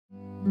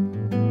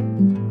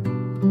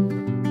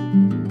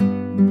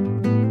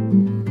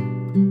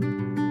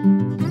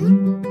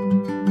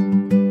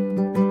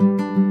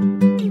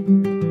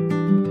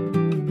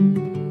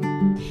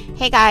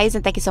Hey guys,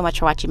 and thank you so much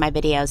for watching my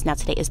videos. Now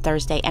today is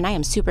Thursday and I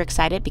am super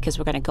excited because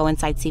we're going to go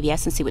inside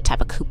CVS and see what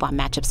type of coupon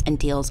matchups and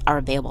deals are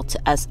available to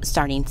us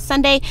starting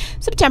Sunday,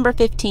 September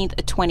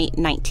 15th,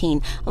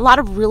 2019. A lot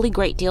of really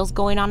great deals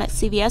going on at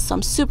CVS, so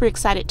I'm super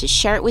excited to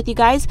share it with you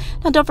guys.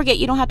 Now don't forget,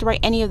 you don't have to write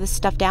any of this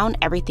stuff down.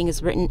 Everything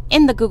is written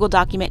in the Google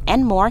document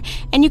and more,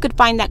 and you could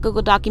find that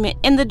Google document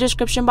in the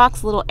description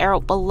box, little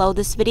arrow below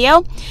this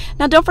video.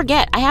 Now don't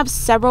forget, I have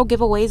several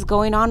giveaways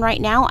going on right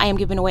now. I am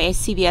giving away a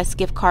CVS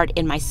gift card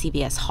in my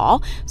CVS haul.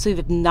 So if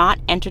you've not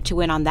entered to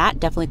win on that,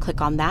 definitely click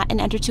on that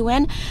and enter to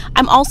win.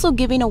 I'm also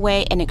giving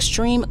away an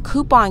extreme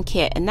coupon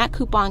kit, and that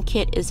coupon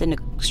kit is an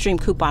extreme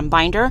coupon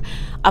binder,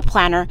 a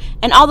planner,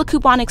 and all the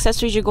coupon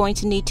accessories you're going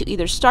to need to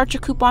either start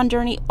your coupon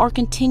journey or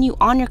continue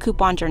on your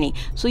coupon journey.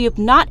 So if you've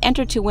not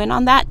entered to win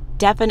on that,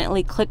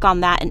 definitely click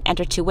on that and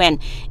enter to win.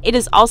 It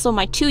is also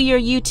my 2-year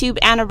YouTube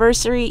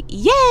anniversary.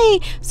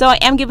 Yay! So I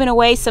am giving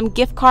away some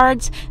gift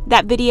cards.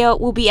 That video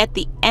will be at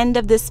the end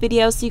of this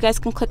video, so you guys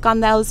can click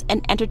on those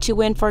and enter to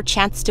win for a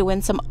chance to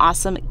win some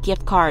awesome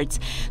gift cards.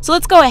 So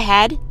let's go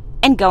ahead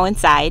and go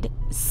inside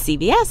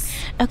CVS.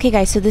 Okay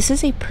guys, so this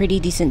is a pretty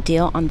decent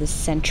deal on the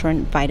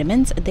Centrum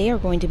vitamins. They are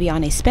going to be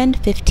on a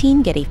spend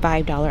 15, get a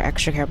 $5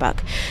 extra care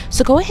buck.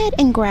 So go ahead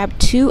and grab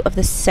 2 of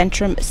the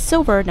Centrum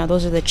Silver. Now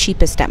those are the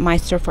cheapest at my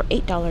store for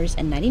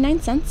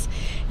 $8.99.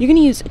 You're going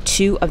to use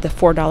 2 of the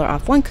 $4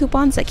 off 1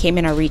 coupons that came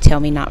in our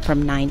Retail Me Not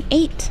from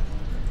 $9.8.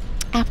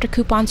 After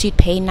coupons, you'd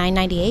pay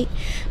 $9.98,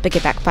 but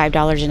get back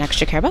 $5 in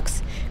extra care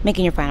bucks,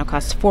 making your final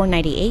cost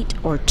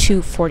 $4.98 or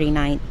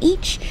 $2.49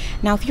 each.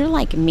 Now, if you're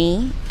like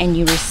me and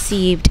you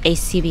received a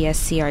CVS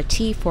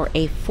CRT for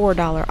a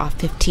 $4 off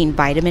 15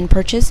 vitamin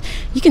purchase,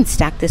 you can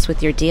stack this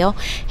with your deal,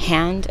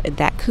 hand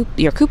that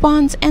your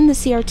coupons and the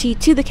CRT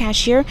to the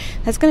cashier.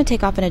 That's going to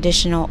take off an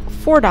additional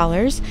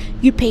 $4.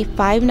 You pay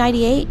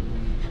 $5.98.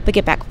 but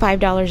get back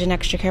 $5 in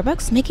extra care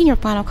bucks, making your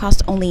final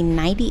cost only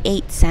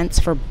 98 cents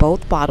for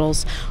both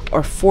bottles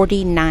or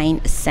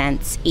 49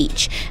 cents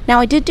each. Now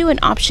I did do an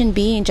option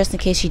B, and just in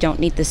case you don't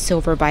need the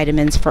silver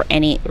vitamins for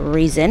any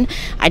reason,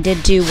 I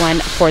did do one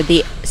for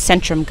the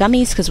Centrum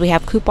gummies because we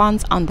have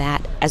coupons on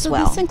that as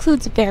well. This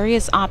includes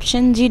various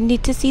options. You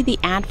need to see the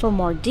ad for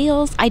more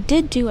deals. I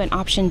did do an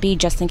option B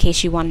just in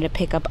case you wanted to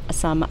pick up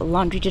some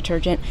laundry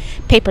detergent,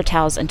 paper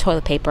towels, and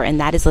toilet paper,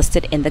 and that is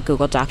listed in the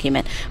Google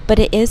document. But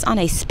it is on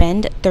a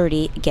spend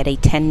 30, get a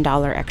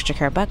 $10 extra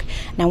care buck.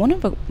 Now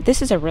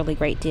this is a really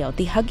great deal.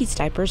 The Huggies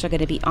diapers are going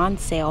to be on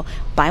sale,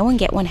 buy one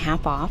get one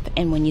half off,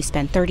 and when you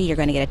spend 30, you're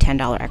going to get a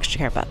 $10 extra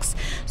care bucks.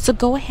 So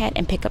go ahead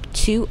and pick up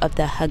 2 of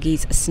the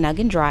Huggies Snug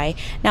and Dry.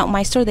 Now at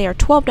my store they are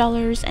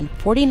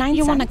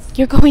 $12.49.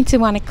 You're going to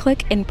want to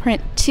click and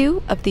print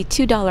 2 of the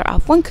 $2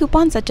 off 1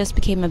 coupons that just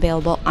became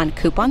available on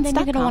coupons.com. Then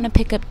you're going to want to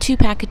pick up 2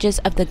 packages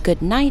of the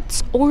Good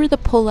Nights or the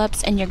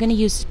pull-ups, and you're going to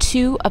use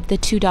 2 of the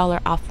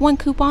 $2 off 1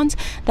 coupons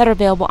that are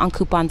available on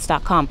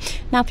coupons.com.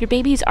 Now if your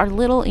babies are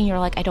little and you're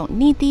like, I don't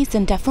need these,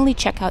 then definitely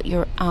check out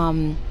your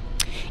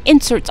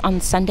inserts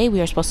on Sunday.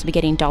 We are supposed to be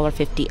getting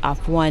 $1.50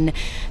 off 1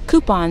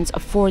 coupons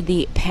for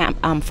the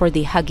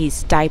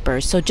Huggies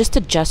diapers. So just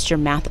adjust your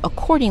math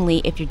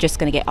accordingly if you're just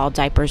going to get all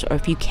diapers or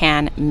if you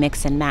can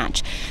mix and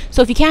match.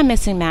 So if you can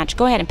mix and match,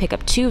 go ahead and pick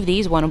up 2 of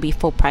these. One will be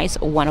full price,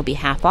 one will be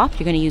half off.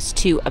 You're going to use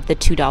 2 of the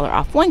 $2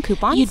 off 1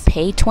 coupons. You'd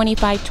pay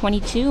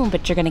 $25.22,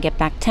 but you're going to get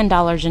back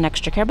 $10 in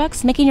extra care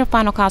bucks, making your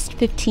final cost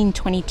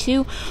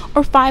 $15.22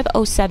 or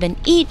 $5.07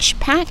 each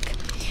pack.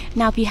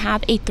 Now if you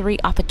have a 3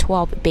 off of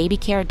 12 baby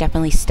care,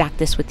 definitely stack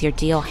this with your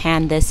deal.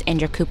 Hand this and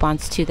your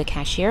coupons to the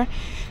cashier.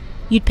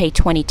 You'd pay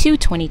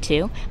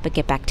 $22.22, but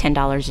get back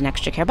 $10 in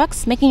extra care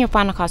bucks, making your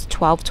final cost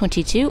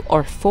 $12.22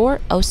 or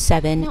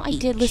 $4.07 Now I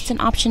did list an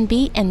option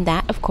B, and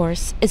that of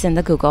course is in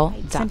the Google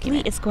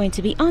document. It's going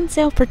to be on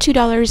sale for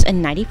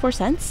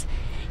 $2.94.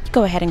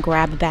 Go ahead and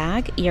grab a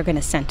bag. You're going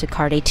to send to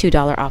card a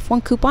 $2 off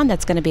 1 coupon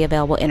that's going to be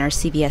available in our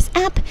CVS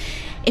app.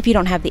 If you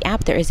don't have the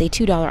app, there is a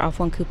 $2 off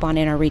 1 coupon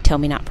in our Retail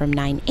Me Not from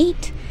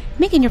 $9.8,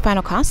 making your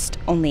final cost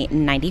only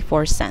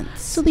 94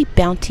 cents. So the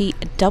Bounty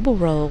Double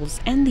Rolls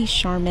and the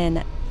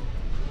Charmin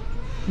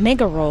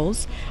Mega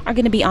Rolls are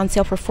going to be on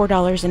sale for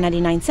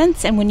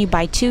 $4.99, and when you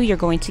buy 2, you're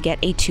going to get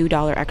a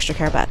 $2 extra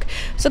care buck.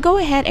 So go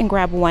ahead and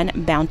grab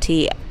 1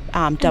 Bounty double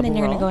roll. And then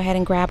you're going to go ahead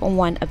and grab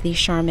 1 of the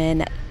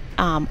Charmin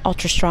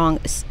Ultra Strong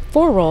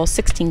 4-roll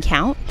 16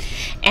 count,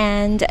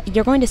 and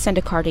you're going to send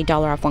a card a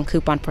 $1 off 1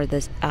 coupon for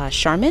the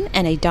Charmin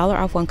and a $1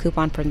 off 1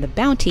 coupon from the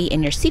Bounty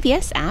in your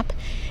CVS app.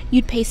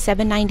 You'd pay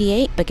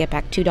 $7.98, but get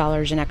back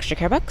 $2 in extra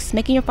care bucks,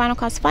 making your final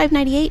cost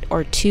 $5.98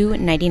 or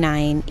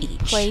 $2.99 each.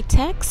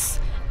 Playtex,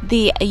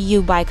 the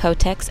You Buy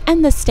Kotex,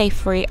 and the Stay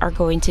Free are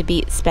going to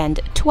be spend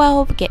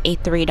 12, get a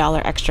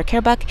 $3 extra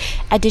care buck.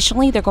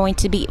 Additionally, they're going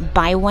to be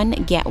buy one,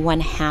 get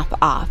one half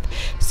off.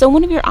 So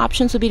one of your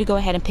options would be to go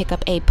ahead and pick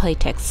up a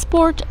Playtex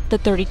Sport, the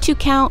 32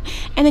 count,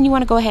 and then you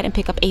want to go ahead and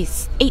pick up a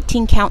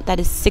 18 count, that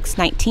is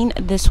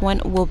 $6.19. This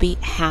one will be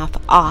half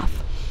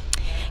off.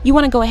 You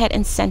want to go ahead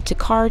and send to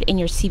card in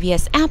your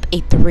CVS app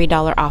a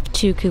 $3 off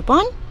 2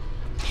 coupon.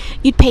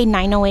 You'd pay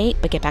 $9.08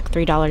 but get back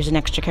 $3 in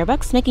extra care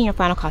bucks, making your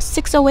final cost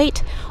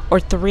 $6.08 or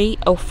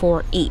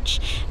 $3.04 each.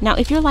 Now,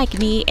 if you're like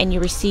me and you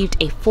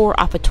received a 4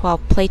 off of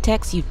 12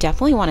 Playtex, you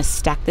definitely want to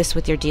stack this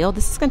with your deal.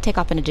 This is going to take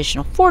off an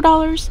additional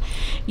 $4.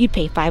 You'd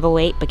pay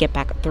 $5.08 but get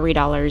back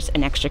 $3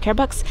 in extra care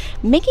bucks,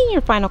 making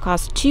your final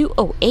cost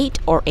 $2.08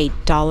 or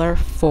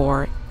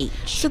 $1.04 each.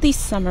 So these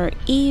Summer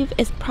Eve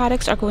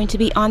products are going to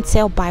be on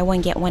sale, buy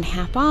one get one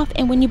half off,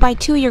 and when you buy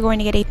two you're going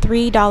to get a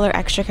 $3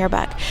 extra care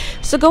buck.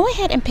 So go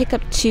ahead and pick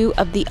up 2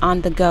 of the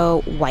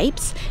on-the-go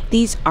wipes.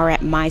 These are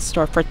at my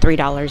store for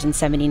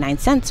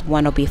 $3.79.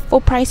 One will be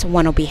full price,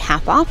 one will be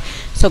half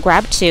off. So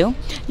grab 2.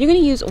 You're going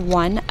to use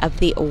one of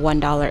the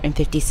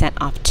 $1.50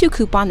 off 2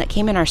 coupon that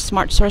came in our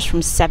Smart Source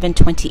from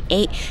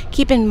 7/28.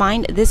 Keep in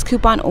mind this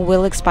coupon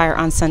will expire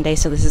on Sunday,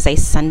 so this is a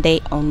Sunday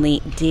only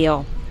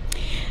deal.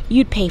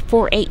 You'd pay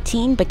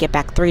 $4.18 but get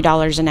back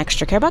 $3 in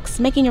extra care bucks,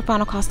 making your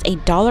final cost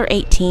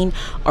 $1.18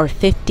 or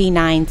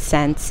 59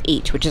 cents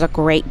each, which is a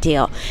great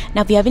deal.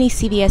 Now, if you have any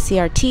CVS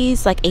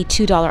CRTs, like a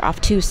 $2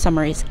 off 2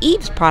 Summer's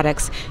Eve's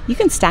products, you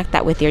can stack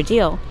that with your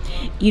deal.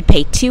 You'd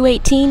pay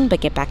 $2.18 but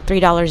get back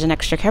 $3 in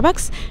extra care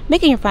bucks,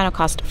 making your final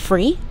cost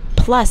free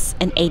plus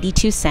an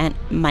 82-cent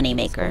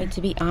moneymaker. It's going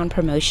to be on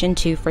promotion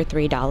 2 for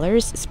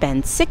 $3.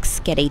 Spend 6,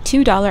 get a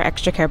 $2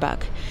 extra care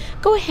buck.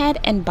 Go ahead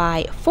and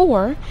buy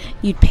 4.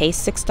 You'd pay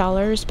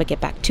 $6 but get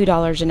back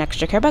 $2 in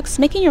extra care bucks,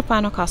 making your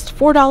final cost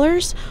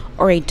 $4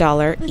 or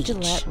 $1 each.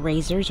 Gillette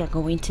razors are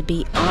going to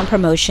be on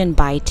promotion.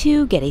 Buy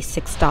 2, get a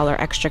 $6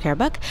 extra care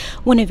buck.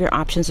 One of your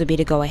options would be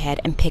to go ahead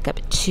and pick up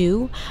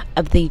 2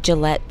 of the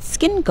Gillette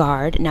Skin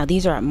Guard. Now,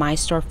 these are at my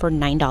store for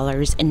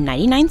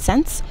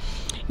 $9.99.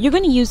 You're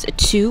going to use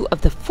 2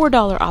 of the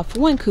 $4 off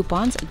 1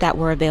 coupons that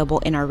were available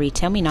in our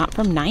Retail Me Not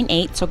from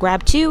 9/8. So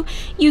grab 2,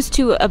 use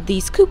 2 of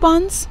these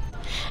coupons.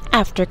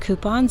 After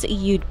coupons,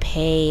 you'd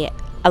pay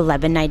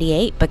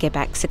 $11.98 but get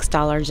back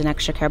 $6 in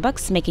extra care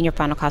bucks, making your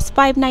final cost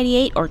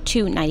 $5.98 or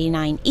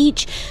 $2.99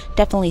 each.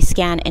 Definitely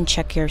scan and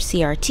check your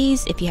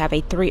CRTs. If you have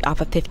a 3 off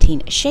of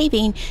 15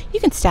 shaving, you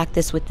can stack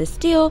this with this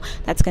deal.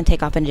 That's going to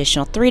take off an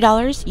additional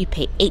 $3. You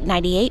pay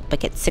 $8.98 but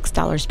get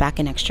 $6 back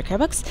in extra care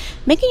bucks,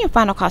 making your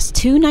final cost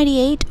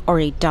 $2.98 or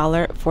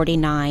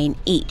 $1.49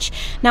 each.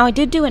 Now, I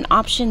did do an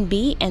option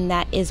B, and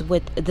that is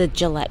with the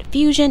Gillette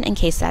Fusion, in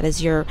case that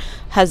is your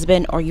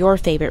husband or your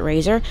favorite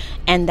razor,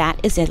 and that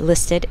is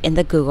listed in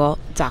the Google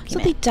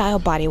document. So the Dial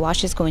body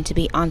wash is going to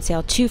be on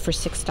sale 2 for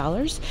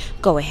 $6.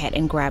 Go ahead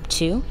and grab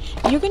 2.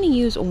 You're going to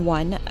use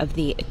one of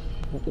the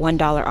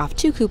 $1 off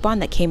 2 coupon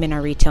that came in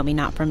our Retail Me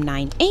Not from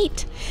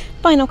 9/8.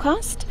 Final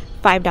cost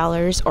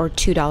 $5 or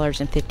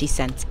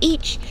 $2.50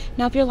 each.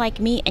 Now, if you're like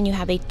me and you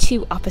have a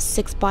 2 off of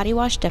 6 body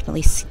wash,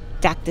 definitely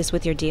stack this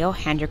with your deal.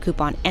 Hand your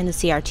coupon and the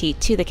CRT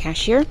to the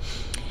cashier.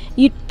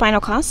 You'd final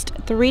cost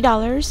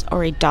 $3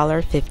 or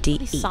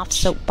 $1.50 each. Soft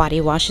soap body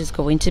wash is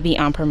going to be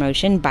on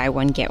promotion. Buy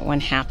one get one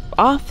half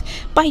off.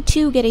 Buy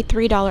 2, get a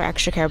 $3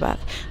 extra care buck.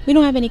 We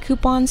don't have any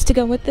coupons to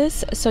go with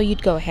this, so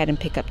you'd go ahead and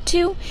pick up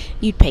 2.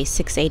 You'd pay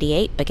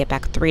 $6.88 but get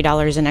back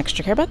 $3 in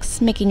extra care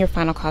bucks, making your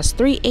final cost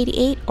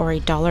 $3.88 or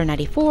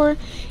 $1.94.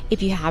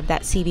 If you have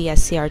that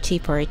CVS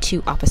CRT for a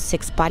 2 off of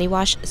 6 body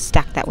wash,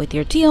 stack that with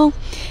your deal.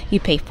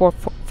 You pay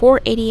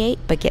 $4.88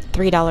 but get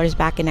 $3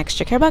 back in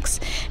extra care bucks,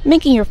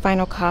 making your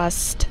final cost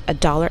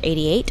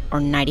 $1.88 or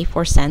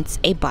 94 cents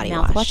a body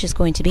wash. Mouthwash is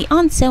going to be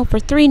on sale for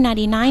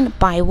 $3.99.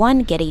 Buy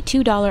one, get a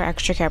 $2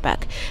 extra care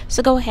buck.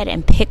 So go ahead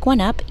and pick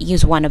one up.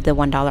 Use one of the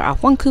 $1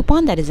 off 1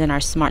 coupon that is in our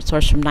Smart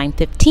Source from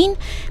 9/15.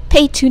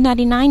 Pay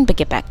 $2.99 but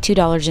get back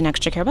 $2 in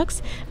extra care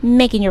bucks,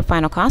 making your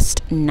final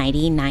cost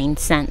 99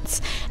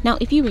 cents. Now,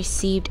 if you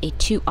received a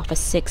 2 off of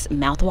 6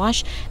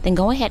 mouthwash, then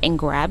go ahead and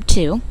grab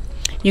 2.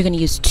 You're going to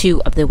use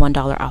 2 of the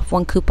 $1 off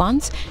 1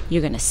 coupons.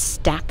 You're going to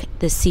stack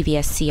the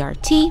CVS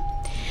CRT.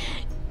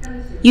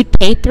 You'd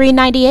pay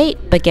 $3.98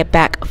 but get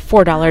back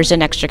 $4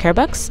 in extra care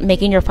bucks,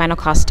 making your final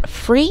cost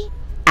free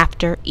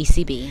after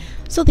ECB.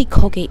 So the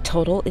Colgate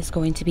Total is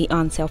going to be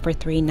on sale for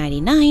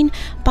 $3.99.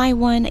 Buy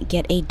one,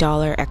 get a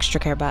 $1 extra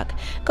care buck.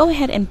 Go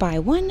ahead and buy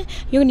one.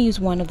 You're going to use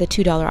one of the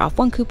 $2 off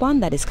 1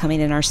 coupon that is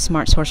coming in our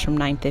Smart Source from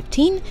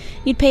 9/15.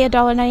 You'd pay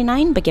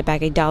 $1.99 but get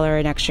back $1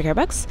 in extra care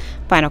bucks.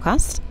 Final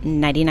cost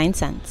 99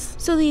 cents.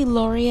 So the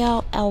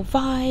L'Oreal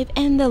Elvive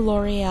and the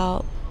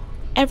L'Oreal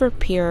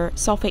Everpure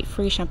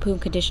sulfate-free shampoo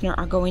and conditioner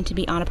are going to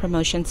be on a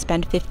promotion.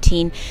 Spend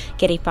 $15,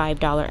 get a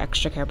 $5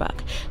 extra care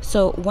buck.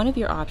 So one of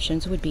your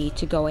options would be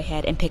to go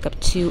ahead and pick up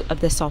 2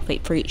 of the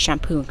sulfate-free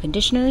shampoo and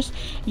conditioners.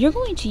 You're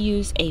going to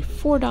use a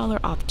 $4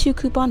 off 2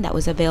 coupon that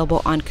was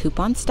available on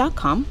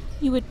coupons.com.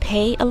 You would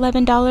pay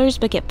 $11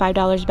 but get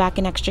 $5 back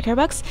in extra care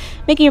bucks,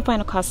 making your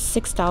final cost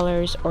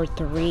 $6 or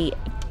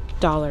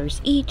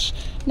 $6 each.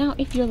 Now,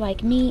 if you're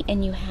like me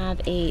and you have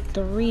a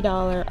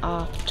 $3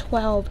 off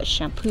 12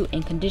 shampoo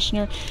and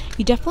conditioner,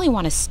 you definitely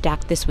want to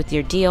stack this with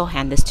your deal.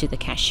 Hand this to the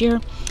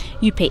cashier.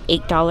 You pay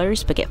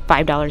 $8 but get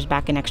 $5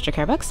 back in extra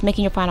care bucks,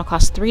 making your final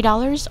cost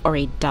 $3 or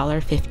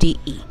 $1.50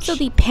 each. So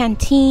the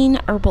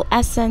Pantene, Herbal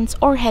Essence,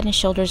 or Head and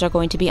Shoulders are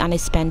going to be on a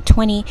spend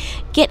 $20,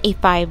 get a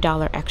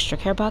 $5 extra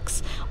care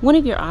bucks. One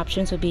of your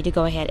options would be to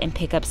go ahead and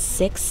pick up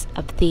 6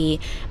 of the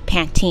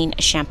Pantene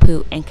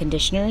shampoo and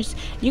conditioners.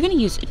 You're going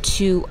to use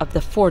 2 of the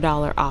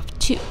 $4 off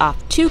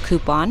two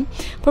coupon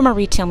from a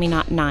retail me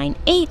not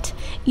 9.8.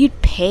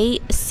 You'd pay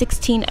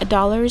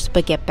 $16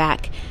 but get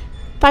back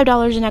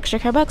 $5 in extra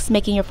care bucks,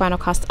 making your final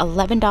cost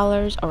 $11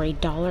 or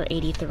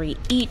 $1.83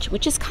 each,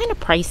 which is kind of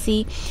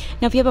pricey.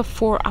 Now, if you have a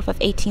 4 off of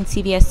 18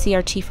 CVS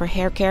CRT for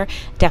hair care,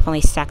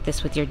 definitely stack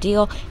this with your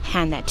deal.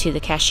 Hand that to the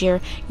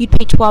cashier. You'd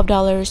pay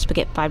 $12 but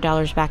get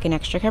 $5 back in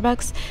extra care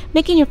bucks,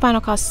 making your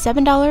final cost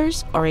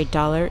 $7 or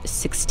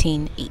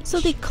 $1.16 each. So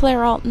the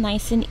Clairol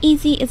Nice and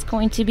Easy is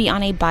going to be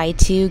on a buy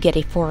 2, get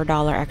a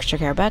 $4 extra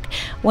care buck.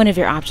 One of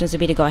your options would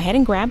be to go ahead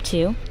and grab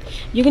 2.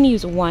 You're going to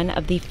use 1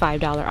 of the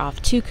 $5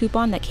 off 2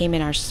 coupon that came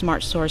in our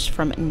Smart Source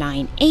from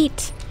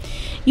 9.8.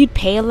 You'd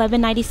pay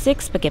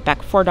 $11.96 but get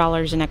back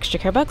 $4 in extra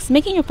care bucks,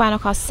 making your final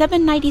cost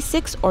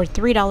 $7.96 or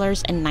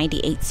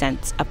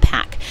 $3.98 a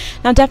pack.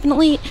 Now,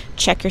 definitely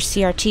check your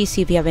CRT,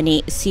 see if you have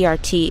any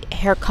CRT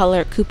hair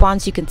color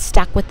coupons you can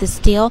stack with this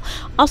deal.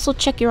 Also,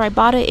 check your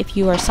Ibotta. If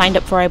you are signed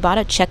up for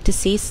Ibotta, check to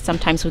see.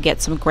 Sometimes we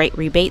get some great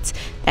rebates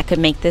that could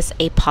make this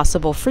a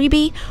possible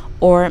freebie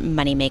or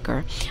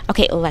moneymaker.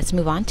 Okay, let's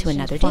move on to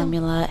another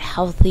formula.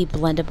 Healthy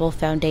Blendable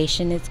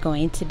Foundation is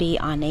going to be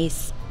on a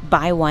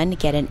buy 1,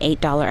 get an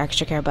 $8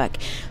 extra care buck.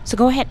 So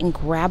go ahead and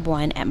grab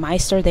one. At my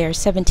store, they are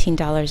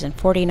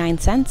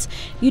 $17.49.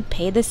 You'd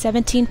pay the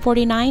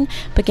 $17.49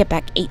 but get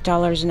back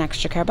 $8 in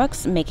extra care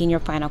bucks, making your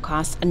final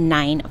cost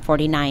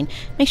 $9.49.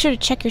 Make sure to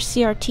check your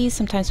CRTs.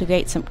 Sometimes we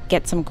get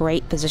some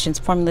great Physicians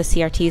Formula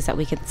CRTs that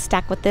we can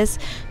stack with this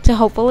to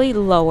hopefully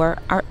lower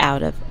our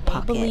out of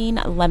pocket.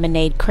 Maybelline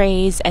Lemonade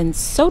Craze and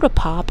Soda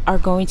Pop are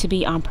going to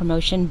be on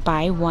promotion.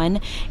 Buy 1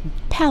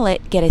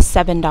 palette, get a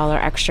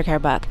 $7 extra care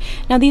buck.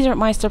 Now, these are at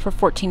my store for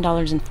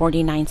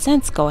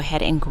 $14.49. Go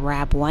ahead and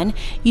grab one.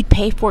 You'd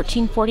pay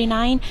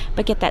 $14.49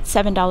 but get that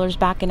 $7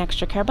 back in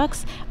extra care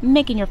bucks,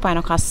 making your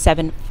final cost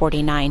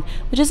 $7.49,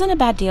 which isn't a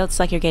bad deal. It's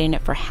like you're getting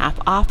it for half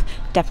off.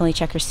 Definitely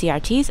check your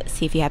CRTs,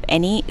 see if you have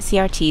any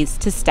CRTs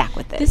to stack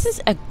with this. This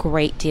is a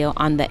great deal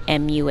on the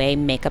MUA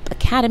Makeup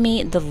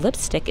Academy. The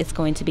lipstick is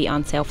going to be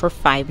on sale for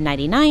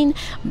 $5.99.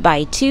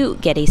 Buy 2,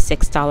 get a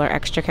 $6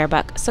 extra care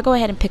buck. So go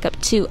ahead and pick up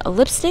 2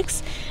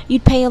 lipsticks.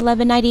 You'd pay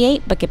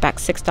 $11.98 but get back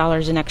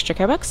 $6 in extra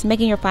care bucks,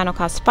 making your final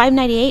cost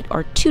 $5.98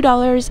 or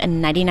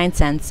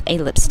 $2.99 a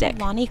lipstick.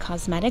 Milani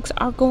Cosmetics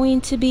are going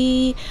to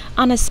be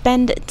on a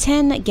spend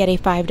 10, get a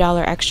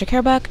 $5 extra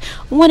care buck.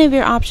 One of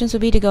your options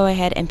would be to go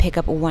ahead and pick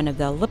up one of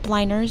the lip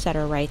liners that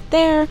are right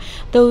there.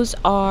 Those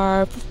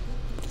are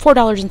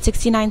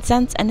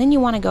 $4.69, and then you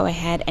want to go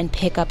ahead and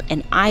pick up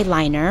an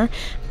eyeliner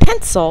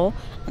pencil,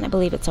 and I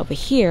believe it's over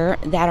here,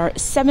 that are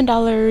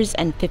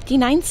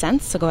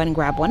 $7.59. So go ahead and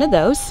grab one of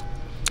those.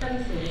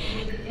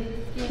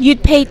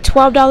 You'd pay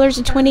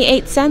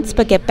 $12.28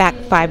 but get back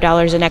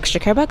 $5 in extra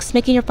care bucks,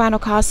 making your final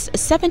cost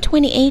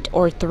 $7.28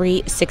 or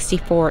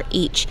 $3.64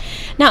 each.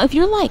 Now, if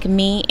you're like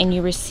me and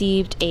you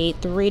received a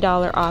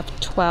 $3 off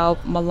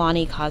 12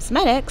 Milani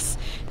Cosmetics,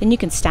 then you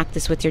can stack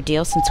this with your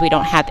deal since we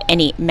don't have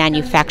any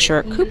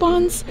manufacturer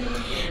coupons.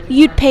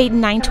 You'd pay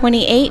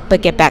 $9.28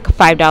 but get back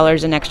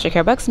 $5 in extra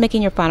care bucks,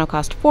 making your final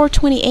cost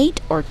 $4.28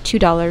 or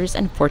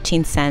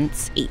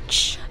 $2.14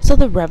 each. So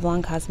the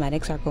Revlon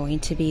Cosmetics are going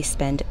to be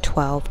spend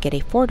 12, get a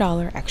 $4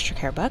 extra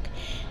care buck.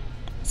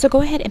 So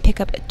go ahead and pick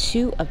up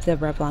 2 of the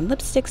Revlon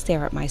lipsticks. They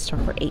are at my store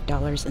for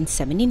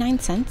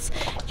 $8.79.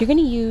 You're going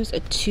to use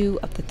 2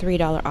 of the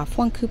 $3 off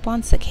 1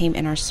 coupons that came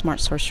in our Smart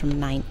Source from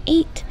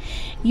 9.8.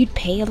 You'd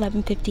pay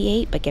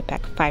 $11.58 but get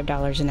back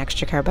 $5 in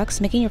extra care bucks,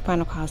 making your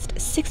final cost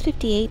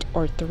 $6.58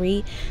 or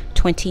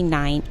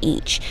 $3.29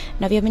 each.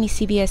 Now, if you have any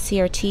CVS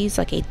CRTs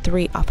like a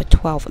 3 off of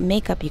 12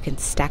 makeup, you can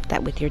stack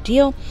that with your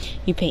deal.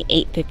 You pay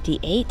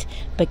 $8.58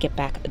 but get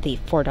back the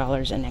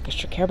 $4 in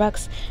extra care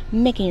bucks,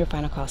 making your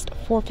final cost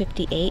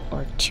 $4.58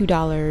 or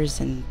 $2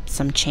 and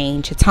some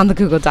change. It's on the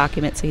Google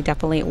document, so you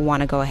definitely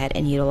want to go ahead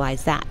and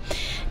utilize that.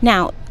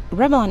 Now,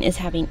 Revlon is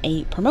having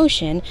a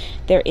promotion.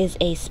 There is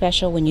a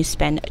special when you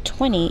spend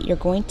 $20, you're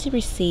going to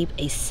receive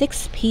a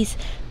 6-piece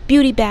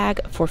beauty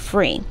bag for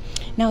free.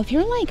 Now, if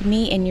you're like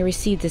me and you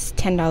receive this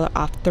 $10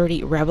 off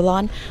 30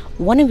 Revlon,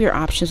 one of your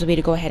options will be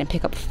to go ahead and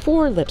pick up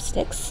 4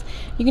 lipsticks.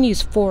 You're going to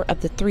use 4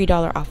 of the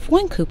 $3 off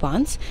 1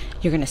 coupons.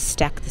 You're going to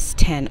stack this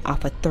 10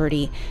 off of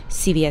 30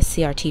 CVS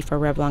CRT for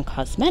Revlon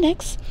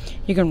Cosmetics.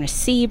 You're going to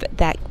receive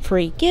that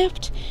free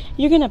gift.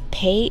 You're going to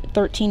pay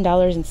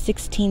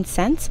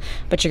 $13.16,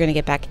 but you're going to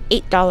get back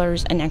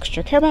 $8 in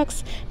extra care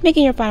bucks,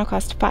 making your final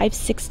cost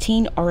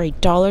 $5.16 or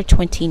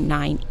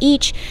 $1.29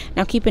 each.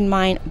 Now, keep in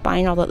mind,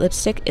 buying all that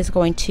lipstick is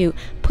going to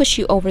push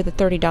you over the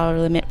 $30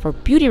 limit for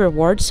beauty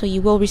rewards, so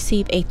you will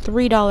receive a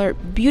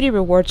 $3 beauty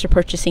rewards for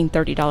purchasing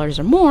 $30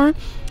 or more.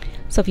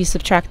 So if you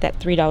subtract that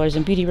 $3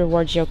 in beauty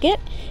rewards you'll get,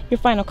 your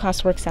final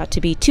cost works out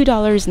to be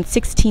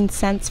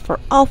 $2.16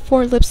 for all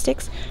 4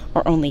 lipsticks,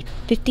 or only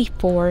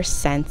 54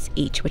 cents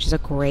each, which is a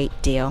great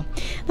deal.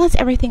 And that's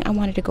everything I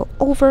wanted to go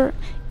over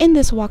in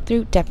this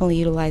walkthrough. Definitely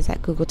utilize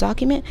that Google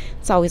document.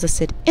 It's always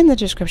listed in the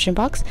description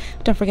box.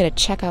 Don't forget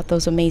to check out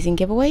those amazing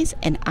giveaways,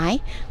 and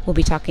I will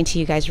be talking to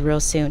you guys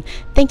real soon.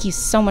 Thank you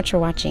so much for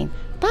watching.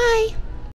 Bye!